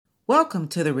Welcome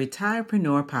to the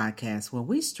Retirepreneur Podcast, where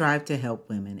we strive to help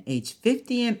women age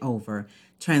 50 and over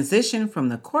transition from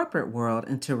the corporate world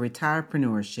into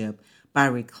retirepreneurship by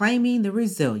reclaiming the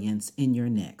resilience in your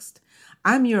next.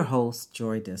 I'm your host,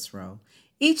 Joy Disrow.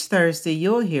 Each Thursday,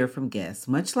 you'll hear from guests,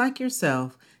 much like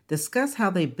yourself, discuss how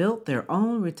they built their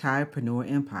own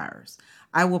retirepreneur empires.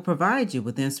 I will provide you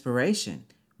with inspiration,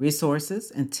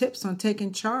 resources, and tips on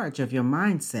taking charge of your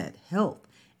mindset, health,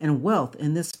 and wealth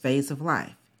in this phase of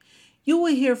life. You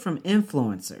will hear from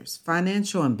influencers,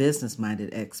 financial and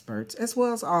business-minded experts, as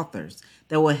well as authors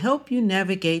that will help you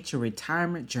navigate your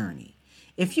retirement journey.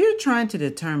 If you're trying to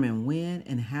determine when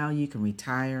and how you can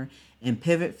retire and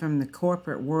pivot from the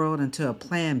corporate world into a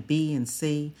plan B and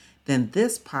C, then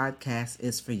this podcast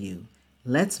is for you.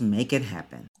 Let's make it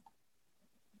happen.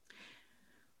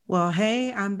 Well,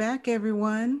 hey, I'm back,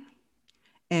 everyone.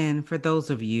 And for those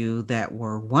of you that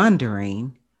were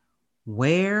wondering,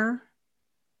 where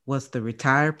was the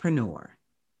retirepreneur?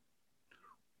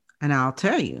 And I'll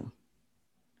tell you,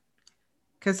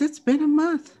 because it's been a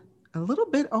month, a little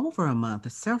bit over a month,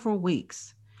 several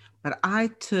weeks, but I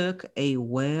took a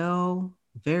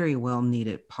very well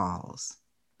needed pause.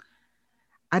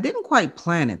 I didn't quite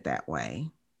plan it that way,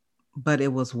 but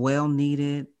it was well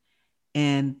needed.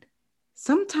 And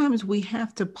sometimes we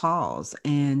have to pause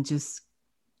and just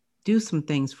do some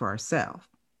things for ourselves.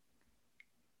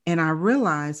 And I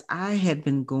realized I had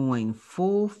been going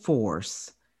full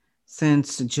force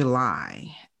since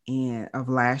July of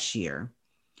last year.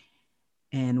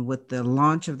 And with the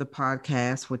launch of the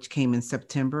podcast, which came in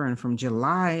September, and from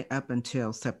July up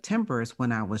until September is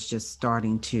when I was just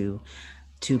starting to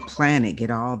plan it, get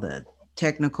all the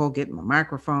technical, get my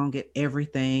microphone, get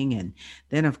everything. And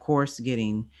then, of course,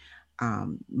 getting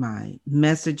my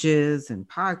messages and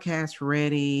podcasts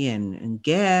ready and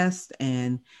guests,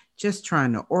 and just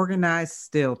trying to organize,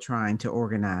 still trying to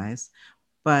organize.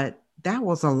 But that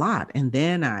was a lot. And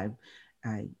then I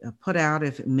put out,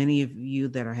 if many of you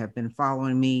that have been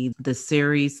following me, the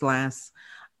series last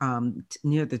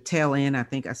near the tail end, I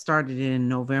think I started in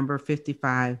November,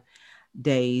 55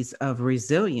 days of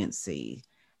resiliency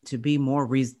to be more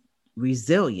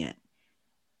resilient.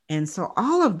 And so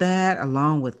all of that,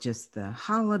 along with just the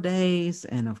holidays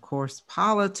and of course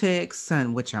politics,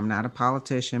 and which I'm not a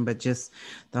politician, but just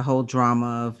the whole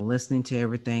drama of listening to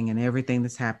everything and everything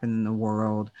that's happened in the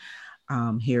world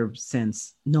here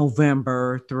since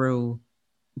November through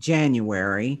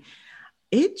January,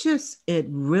 it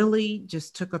really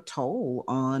just took a toll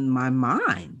on my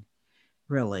mind,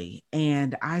 really.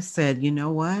 And I said, you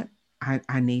know what?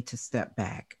 I need to step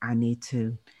back. I need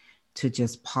to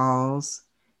just pause,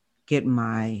 get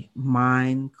my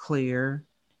mind clear,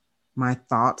 my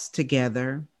thoughts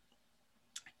together.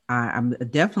 I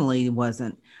definitely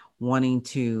wasn't wanting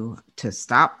to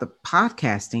stop the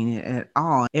podcasting at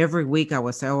all. Every week I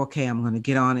would say, oh, okay, I'm going to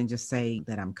get on and just say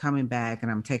that I'm coming back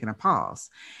and I'm taking a pause.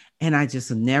 And I just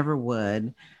never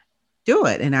would do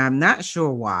it. And I'm not sure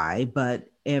why, but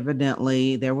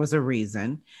evidently there was a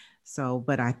reason. So,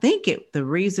 but I think the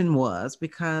reason was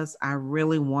because I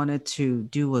really wanted to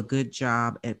do a good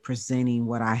job at presenting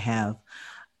what I have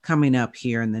coming up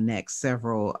here in the next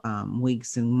several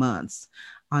weeks and months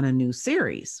on a new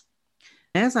series.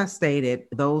 As I stated,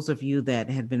 those of you that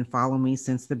had been following me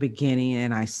since the beginning,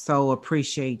 and I so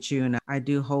appreciate you. And I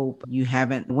do hope you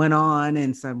haven't went on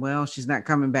and said, well, she's not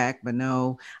coming back. But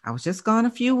no, I was just gone a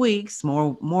few weeks,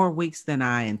 more weeks than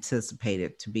I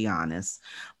anticipated, to be honest.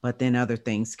 But then other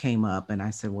things came up and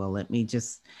I said, well, let me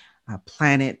just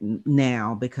plan it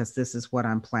now, because this is what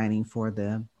I'm planning for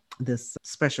this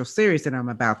special series that I'm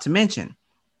about to mention.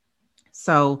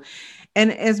 So,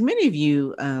 and as many of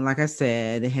you, like I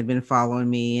said, had been following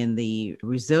me in the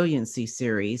resiliency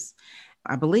series,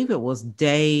 I believe it was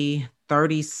day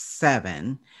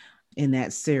 37 in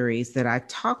that series that I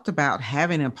talked about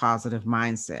having a positive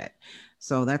mindset.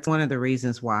 So that's one of the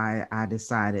reasons why I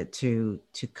decided to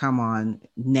come on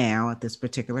now at this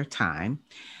particular time,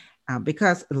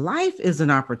 because life is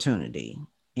an opportunity.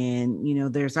 And, you know,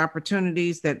 there's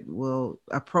opportunities that will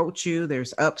approach you.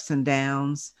 There's ups and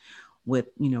downs with,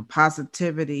 you know,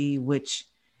 positivity, which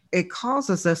it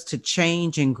causes us to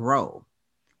change and grow.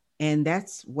 And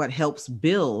that's what helps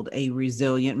build a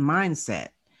resilient mindset.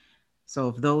 So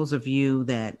if those of you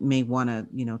that may want to,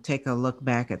 you know, take a look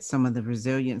back at some of the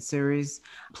resilient series,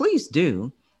 please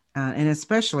do. And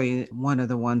especially one of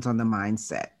the ones on the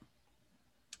mindset.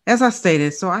 As I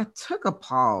stated, so I took a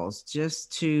pause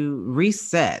just to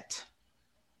reset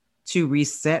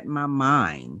my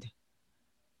mind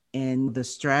and the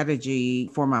strategy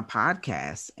for my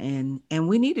podcast. And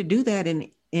we need to do that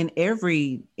in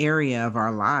every area of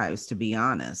our lives, to be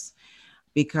honest.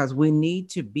 because we need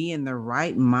to be in the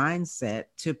right mindset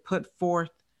to put forth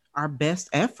our best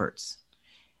efforts.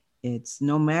 It's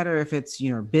no matter if it's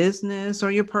your business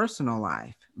or your personal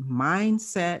life,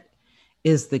 mindset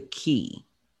is the key.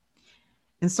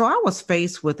 And so I was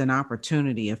faced with an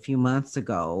opportunity a few months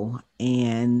ago,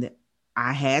 and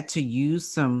I had to use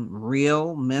some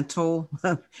real mental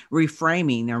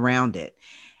reframing around it.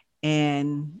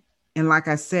 And and like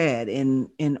I said,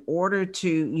 in order to,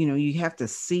 you have to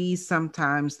see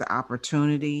sometimes the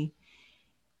opportunity.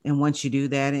 And once you do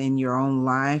that in your own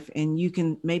life, and you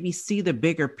can maybe see the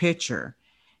bigger picture,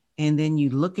 and then you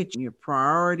look at your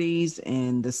priorities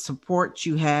and the support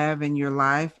you have in your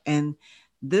life, and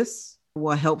this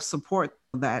will help support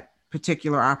that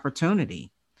particular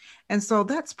opportunity. And so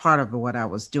that's part of what I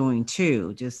was doing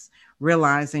too, just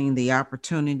realizing the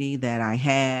opportunity that I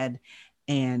had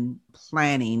and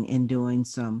planning and doing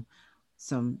some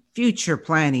future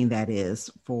planning, that is,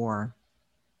 for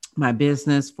my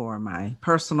business, for my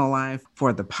personal life,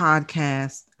 for the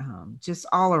podcast, just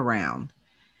all around.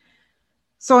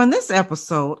 So, in this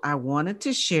episode, I wanted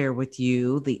to share with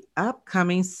you the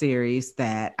upcoming series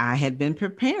that I had been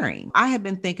preparing. I had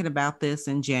been thinking about this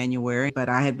in January, but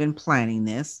I had been planning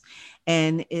this,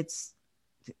 and it's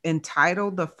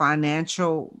entitled the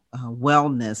Financial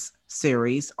Wellness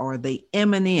Series, or the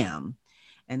M&M,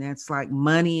 and that's like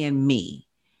money and me.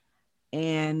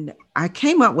 And I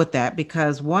came up with that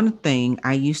because one thing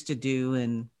I used to do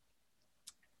in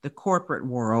the corporate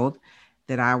world,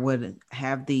 that I would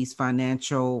have these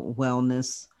financial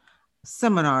wellness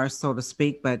seminars, so to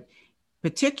speak, but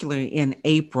particularly in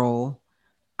April,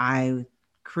 I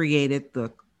created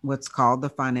the what's called the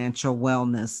Financial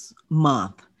Wellness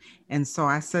Month. And so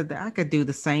I said that I could do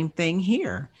the same thing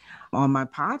here on my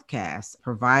podcast,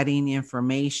 providing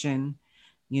information,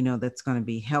 that's going to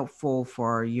be helpful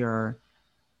for your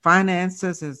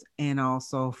finances and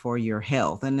also for your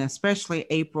health. And especially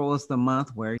April is the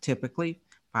month where typically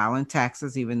filing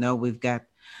taxes, even though we've got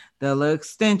the little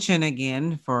extension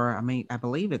again for, I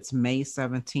believe it's May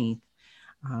 17th.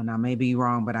 And I may be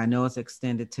wrong, but I know it's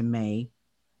extended to May.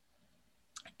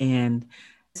 And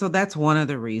so that's one of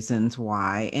the reasons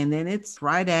why. And then it's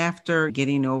right after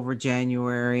getting over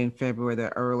January and February, the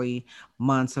early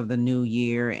months of the new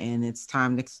year. And it's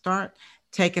time to start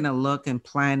taking a look and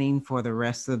planning for the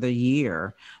rest of the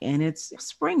year. And it's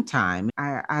springtime.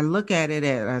 I look at it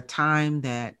at a time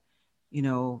that, you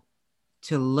know,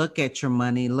 to look at your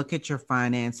money, look at your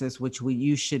finances, which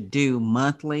you should do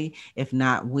monthly, if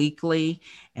not weekly.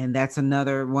 And that's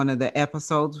another one of the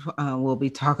episodes. We'll be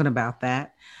talking about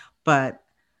that. But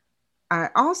I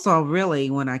also really,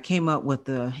 when I came up with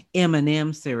the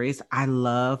M&M series, I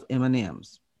love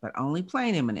M&Ms, but only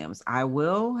plain M&Ms. I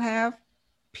will have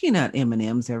peanut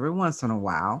M&Ms every once in a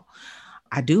while.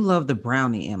 I do love the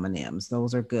brownie M&Ms.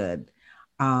 Those are good.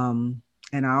 Um,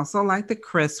 and I also like the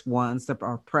crisp ones that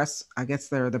are I guess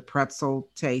they're the pretzel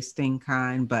tasting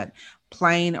kind, but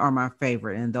plain are my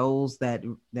favorite. And those that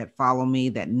follow me,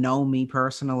 that know me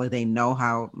personally, they know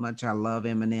how much I love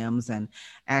M&Ms. And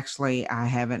actually, I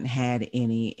haven't had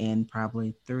any in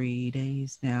probably 3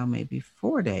 days now, maybe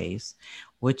 4 days,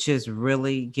 which is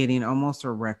really getting almost a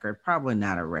record. Probably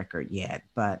not a record yet,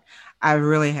 but I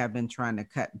really have been trying to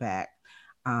cut back,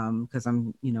 because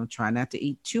I'm, trying not to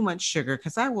eat too much sugar,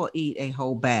 because I will eat a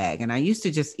whole bag. And I used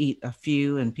to just eat a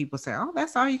few, and people say, "Oh,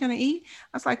 that's all you're going to eat?"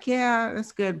 I was like, "Yeah,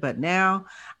 that's good." But now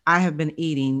I have been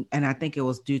eating, and I think it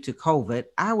was due to COVID.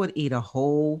 I would eat a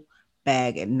whole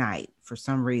bag at night for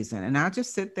some reason. And I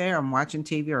just sit there, I'm watching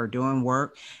TV or doing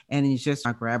work, and it's just,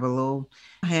 I grab a little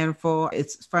handful.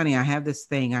 It's funny, I have this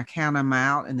thing, I count them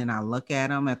out, and then I look at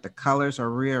them, at the colors, or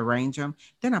rearrange them,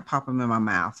 then I pop them in my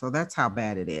mouth. So that's how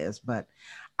bad it is. But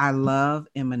I love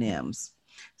M&Ms.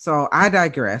 So I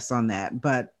digress on that,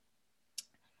 but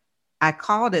I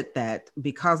called it that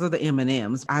because of the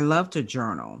M&Ms. I love to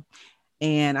journal,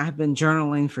 and I've been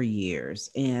journaling for years.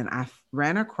 And I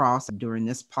ran across, during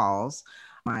this pause,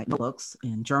 my books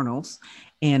and journals,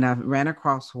 and I ran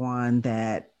across one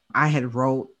that I had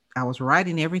wrote. I was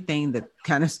writing everything that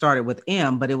kind of started with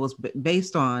M, but it was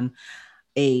based on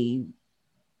a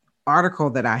article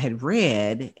that I had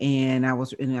read, and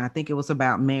I think it was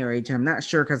about marriage. I'm not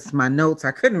sure, because my notes,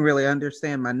 I couldn't really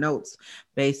understand my notes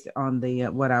based on the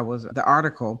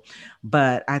article,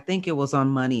 but I think it was on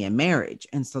money and marriage.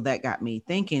 And so that got me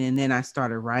thinking. And then I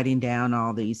started writing down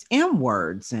all these M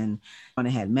words, and when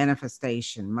it had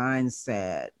manifestation,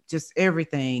 mindset, just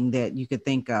everything that you could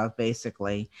think of,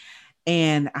 basically.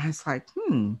 And I was like,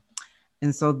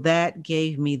 and so that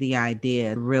gave me the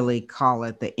idea to really call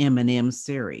it the M&M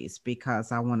series,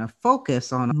 because I want to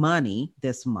focus on money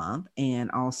this month, and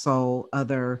also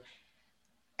other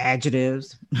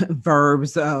adjectives,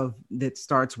 verbs of that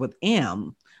starts with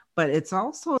M, but it's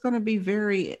also going to be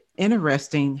very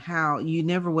interesting how you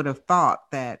never would have thought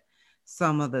that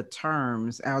some of the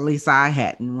terms, or at least I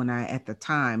hadn't when I at the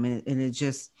time, and it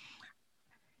just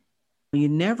you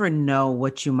never know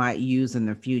what you might use in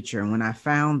the future. And when I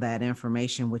found that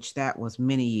information, which that was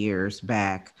many years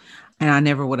back, and I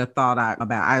never would have thought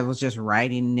about, I was just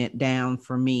writing it down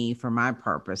for me, for my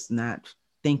purpose, not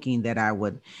thinking that I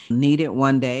would need it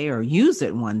one day or use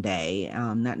it one day,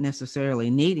 not necessarily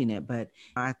needing it, but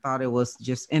I thought it was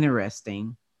just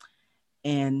interesting.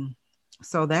 And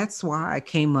so that's why I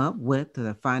came up with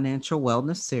the Financial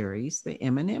Wellness Series, the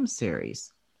M&M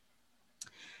series.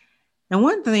 And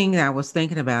one thing that I was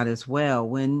thinking about as well,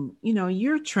 when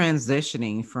you're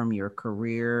transitioning from your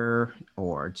career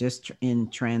or just in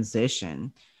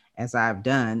transition, as I've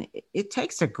done, it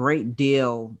takes a great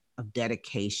deal of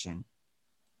dedication,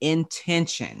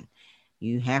 intention.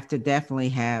 You have to definitely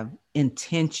have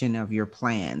intention of your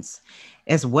plans,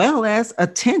 as well as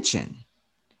attention.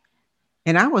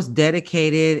 And I was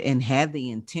dedicated and had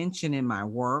the intention in my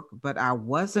work, but I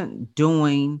wasn't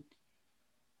doing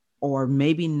or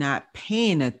maybe not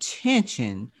paying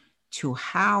attention to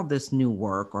how this new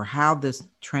work or how this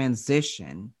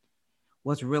transition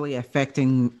was really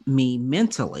affecting me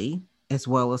mentally as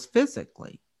well as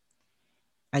physically.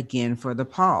 Again, for the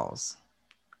pause.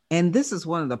 And this is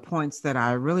one of the points that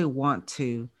I really want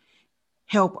to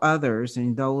help others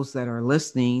and those that are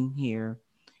listening here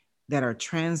that are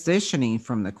transitioning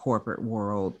from the corporate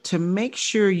world to make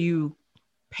sure you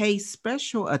pay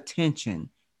special attention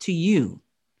to you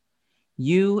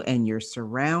and your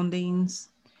surroundings,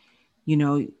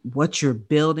 what you're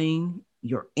building,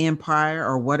 your empire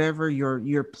or whatever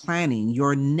you're planning,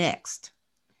 your next,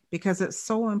 because it's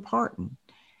so important.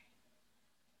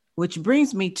 Which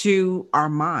brings me to our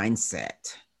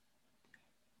mindset.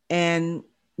 And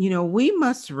we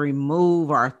must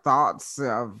remove our thoughts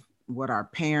of what our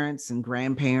parents and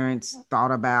grandparents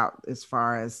thought about as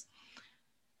far as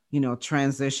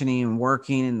transitioning and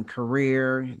working in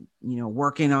career,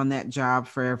 working on that job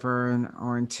forever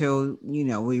or until,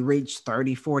 we reach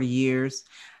 30, 40 years.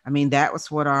 I mean, that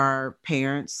was what our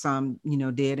parents, some,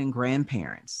 did and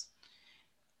grandparents.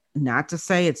 Not to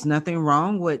say it's nothing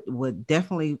wrong with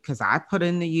definitely, because I put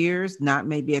in the years, not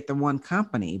maybe at the one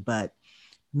company, but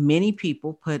many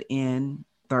people put in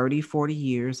 30, 40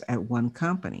 years at one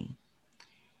company.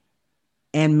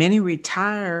 And many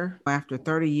retire after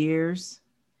 30 years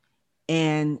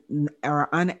and are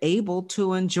unable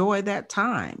to enjoy that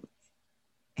time.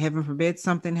 Heaven forbid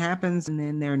something happens and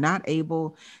then they're not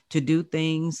able to do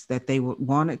things that they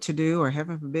wanted to do, or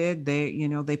heaven forbid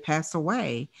they pass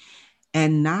away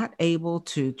and not able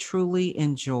to truly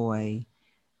enjoy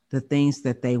the things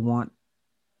that they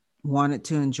wanted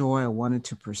to enjoy or wanted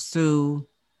to pursue.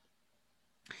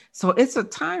 So it's a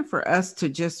time for us to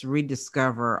just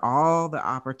rediscover all the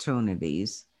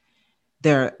opportunities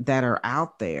that are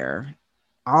out there,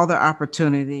 all the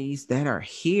opportunities that are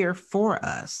here for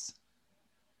us.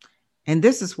 And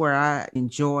this is where I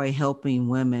enjoy helping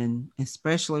women,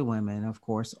 especially women, of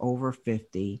course, over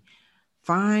 50,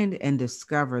 find and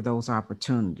discover those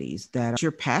opportunities that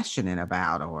you're passionate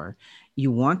about or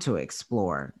you want to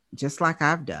explore, just like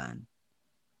I've done.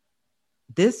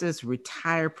 This is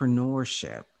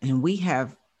retirepreneurship, and we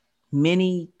have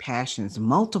many passions,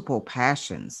 multiple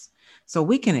passions. So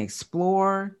we can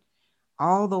explore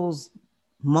all those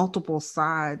multiple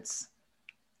sides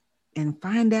and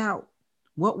find out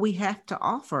what we have to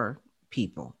offer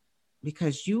people,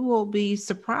 because you will be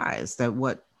surprised at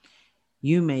what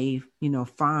you may,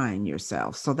 find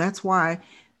yourself. So that's why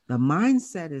the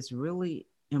mindset is really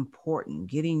important,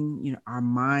 getting, our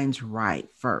minds right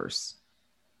first.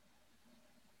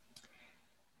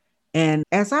 And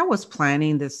as I was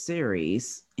planning this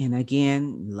series, and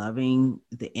again, loving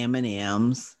the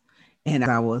M&Ms, and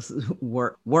I was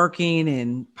working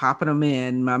and popping them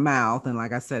in my mouth. And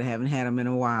like I said, I haven't had them in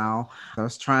a while. I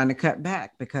was trying to cut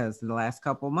back because the last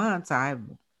couple of months I've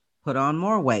put on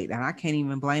more weight, and I can't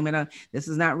even blame it on, this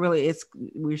is not really,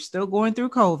 we're still going through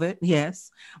COVID.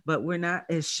 Yes, but we're not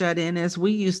as shut in as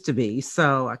we used to be.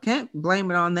 So I can't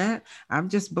blame it on that. I'm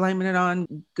just blaming it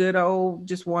on good old,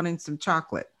 just wanting some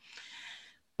chocolate.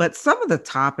 But some of the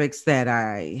topics that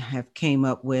I have came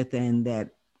up with and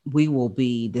that we will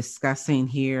be discussing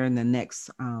here in the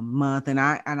next month, and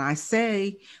I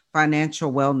say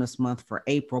Financial Wellness Month for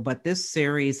April, but this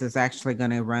series is actually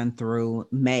going to run through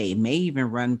May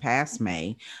even run past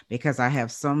May, because I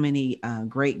have so many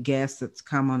great guests that's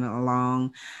coming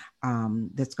along,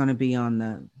 that's going to be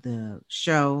on the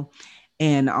show.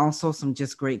 and also some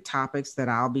just great topics that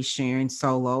I'll be sharing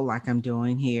solo, like I'm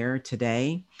doing here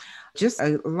today. Just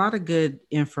a lot of good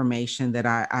information that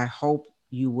I hope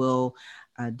you will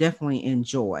definitely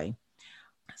enjoy.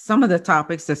 Some of the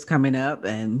topics that's coming up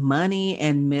and money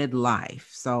and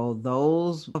midlife. So,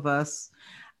 those of us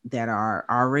that are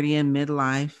already in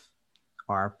midlife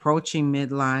or approaching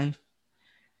midlife,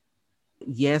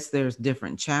 yes, there's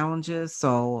different challenges.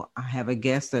 So I have a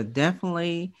guest that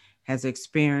definitely has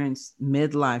experienced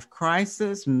midlife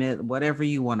crisis, whatever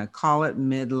you want to call it,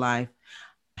 midlife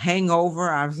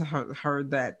hangover. I've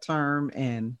heard that term,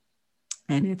 and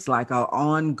it's like an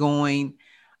ongoing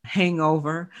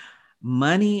hangover.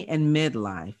 Money and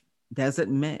midlife, does it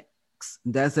mix?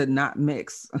 Does it not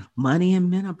mix? Money and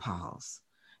menopause,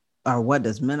 or what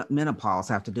does menopause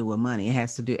have to do with money? It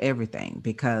has to do everything,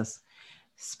 because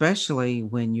especially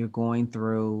when you're going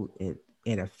through it,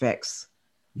 it affects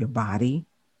your body.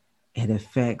 It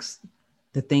affects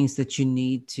the things that you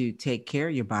need to take care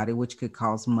of your body, which could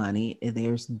cause money.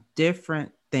 There's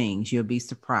different things. You'll be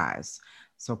surprised.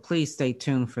 So please stay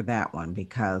tuned for that one,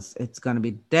 because it's going to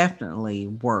be definitely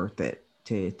worth it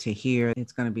to hear.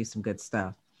 It's going to be some good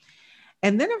stuff.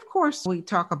 And then, of course, we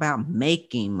talk about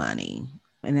making money.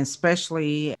 And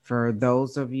especially for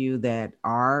those of you that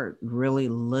are really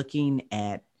looking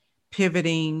at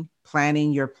pivoting,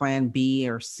 planning your plan B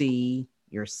or C,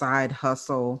 your side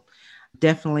hustle,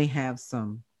 definitely have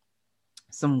some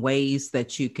ways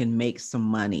that you can make some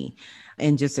money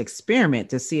and just experiment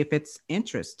to see if it's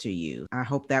interest to you. I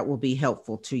hope that will be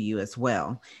helpful to you as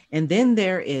well. And then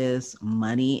there is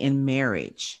money in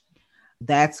marriage.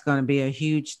 That's going to be a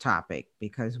huge topic,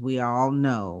 because we all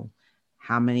know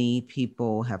how many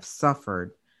people have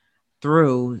suffered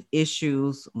through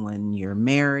issues when you're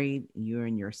married, you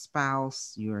and your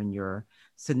spouse, you and your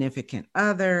significant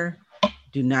other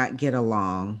do not get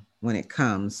along when it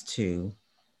comes to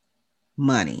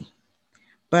money.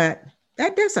 But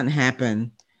that doesn't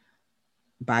happen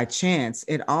by chance.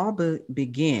 It all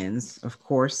begins, of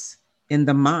course, in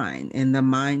the mind, in the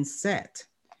mindset,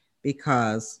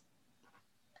 because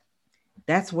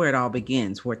that's where it all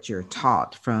begins, what you're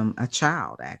taught from a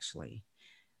child, actually.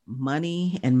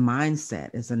 Money and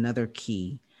mindset is another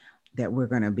key that we're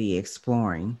going to be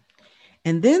exploring.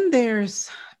 And then there's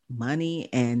money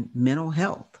and mental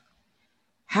health.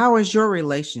 How is your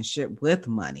relationship with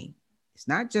money? It's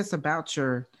not just about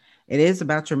it is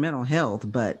about your mental health,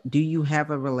 but do you have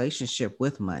a relationship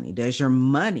with money? Does your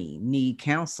money need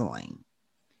counseling?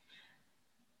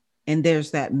 And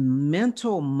there's that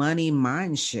mental money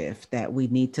mind shift that we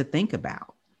need to think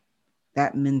about,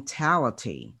 that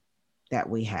mentality that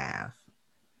we have.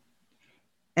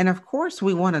 And of course,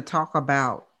 we want to talk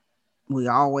about, we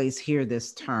always hear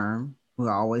this term. We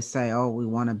always say, oh, we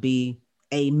want to be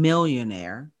a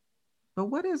millionaire. But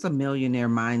what is a millionaire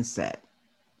mindset?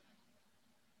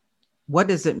 What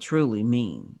does it truly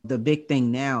mean? The big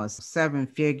thing now is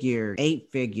 7-figure,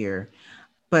 8-figure.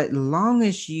 But long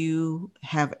as you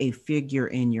have a figure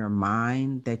in your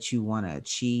mind that you want to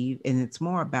achieve, and it's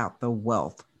more about the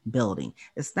wealth building.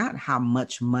 It's not how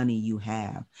much money you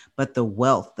have, but the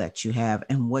wealth that you have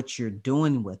and what you're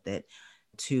doing with it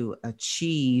to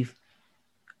achieve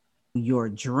your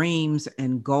dreams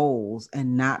and goals,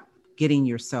 and not getting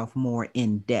yourself more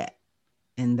in debt.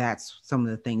 And that's some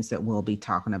of the things that we'll be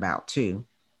talking about too.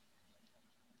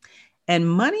 And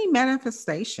money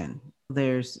manifestation.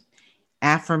 There's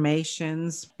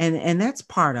affirmations, and that's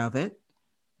part of it,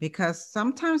 because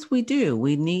sometimes we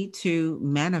need to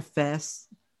manifest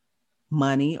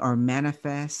money or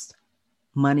manifest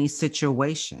money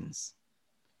situations.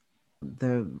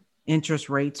 The interest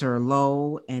rates are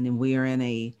low, and we are in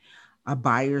a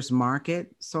buyer's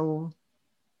market. So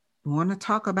we want to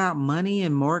talk about money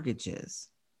and mortgages,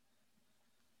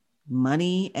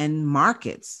 money and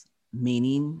markets,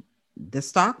 meaning the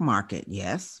stock market.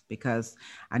 Yes, because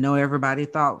I know everybody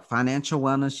thought financial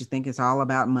wellness, you think it's all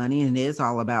about money, and it is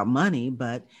all about money.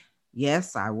 But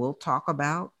yes, I will talk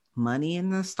about money in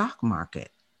the stock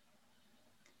market.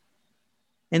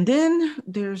 And then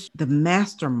there's the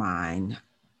mastermind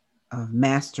of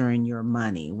mastering your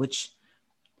money, which,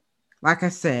 like I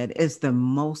said, is the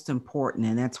most important.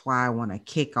 And that's why I want to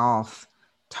kick off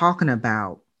talking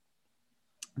about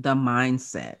the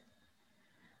mindset.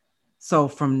 So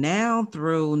from now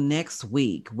through next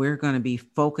week, we're going to be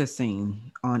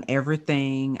focusing on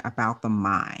everything about the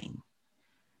mind.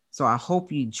 So I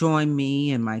hope you join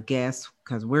me and my guests,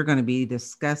 because we're going to be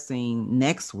discussing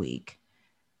next week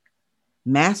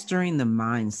mastering the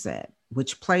mindset,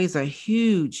 which plays a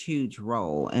huge, huge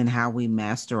role in how we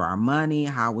master our money,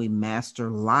 how we master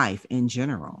life in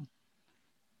general.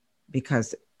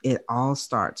 Because it all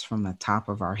starts from the top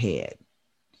of our head.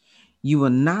 You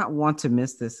will not want to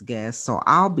miss this guest, so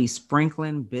I'll be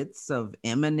sprinkling bits of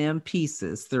M&M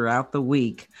pieces throughout the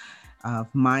week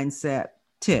of mindset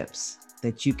tips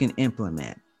that you can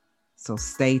implement. So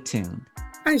stay tuned.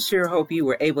 I sure hope you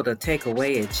were able to take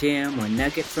away a gem or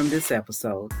nugget from this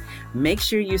episode. Make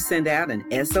sure you send out an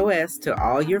SOS to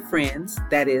all your friends,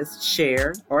 that is,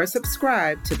 share or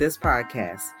subscribe to this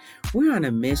podcast. We're on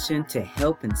a mission to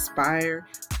help inspire,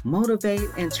 motivate,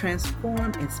 and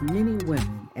transform as many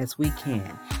women as we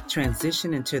can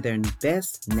transition into their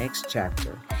best next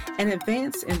chapter and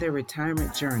advance in their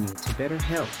retirement journey to better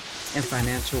health and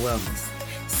financial wellness.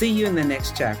 See you in the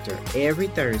next chapter every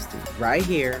Thursday right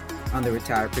here on The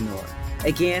Retirepreneur.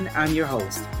 Again, I'm your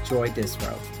host, Joy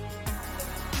Disrow.